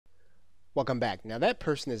Welcome back. Now that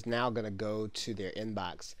person is now going to go to their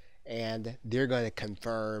inbox and they're going to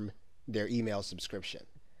confirm their email subscription.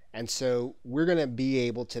 And so we're going to be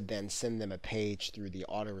able to then send them a page through the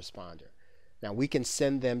autoresponder. Now we can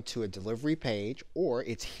send them to a delivery page, or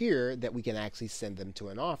it's here that we can actually send them to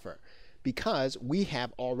an offer. Because we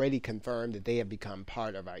have already confirmed that they have become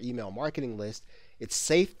part of our email marketing list, it's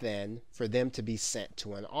safe then for them to be sent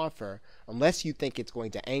to an offer unless you think it's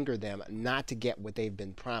going to anger them not to get what they've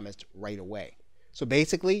been promised right away. So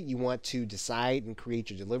basically, you want to decide and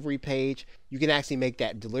create your delivery page. You can actually make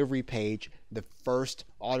that delivery page the first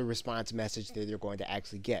auto response message that they're going to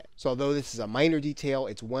actually get. So although this is a minor detail,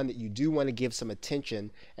 it's one that you do want to give some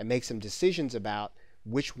attention and make some decisions about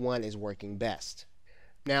which one is working best.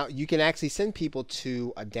 Now you can actually send people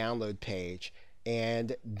to a download page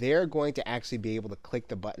and they're going to actually be able to click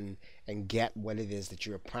the button and get what it is that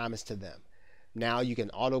you have promised to them. Now you can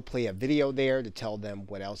autoplay a video there to tell them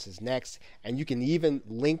what else is next, and you can even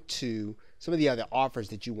link to some of the other offers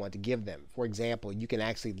that you want to give them. For example, you can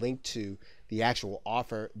actually link to the actual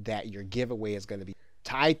offer that your giveaway is going to be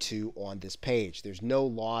tied to on this page. There's no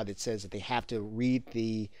law that says that they have to read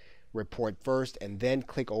the report first and then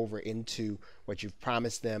click over into what you've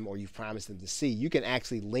promised them or you've promised them to see. You can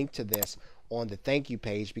actually link to this on the thank you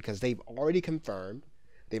page because they've already confirmed,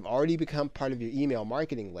 they've already become part of your email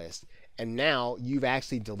marketing list, and now you've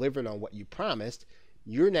actually delivered on what you promised.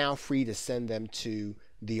 You're now free to send them to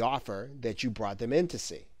the offer that you brought them in to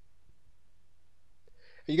see.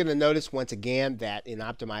 You're going to notice once again that in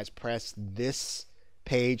Optimized Press, this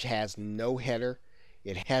page has no header.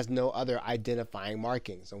 It has no other identifying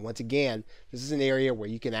markings. And once again, this is an area where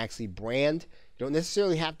you can actually brand. You don't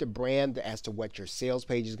necessarily have to brand as to what your sales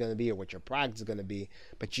page is going to be or what your product is going to be,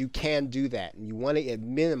 but you can do that. And you want to, at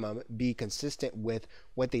minimum, be consistent with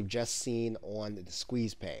what they've just seen on the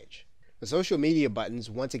squeeze page. The social media buttons,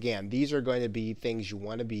 once again, these are going to be things you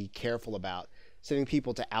want to be careful about, sending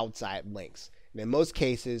people to outside links. And in most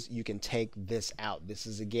cases, you can take this out. This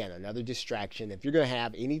is, again, another distraction. If you're going to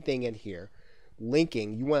have anything in here,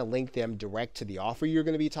 linking, you want to link them direct to the offer you're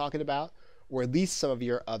going to be talking about, or at least some of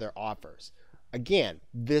your other offers. Again,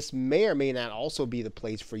 this may or may not also be the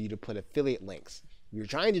place for you to put affiliate links. You're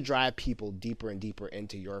trying to drive people deeper and deeper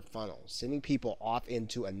into your funnel. Sending people off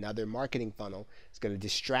into another marketing funnel is going to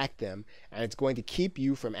distract them, and it's going to keep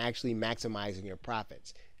you from actually maximizing your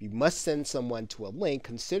profits. If you must send someone to a link,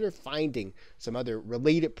 consider finding some other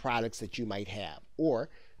related products that you might have, or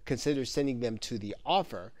consider sending them to the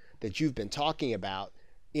offer that you've been talking about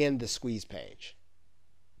in the squeeze page.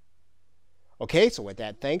 Okay, so with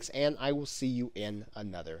that, thanks, and I will see you in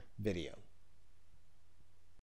another video.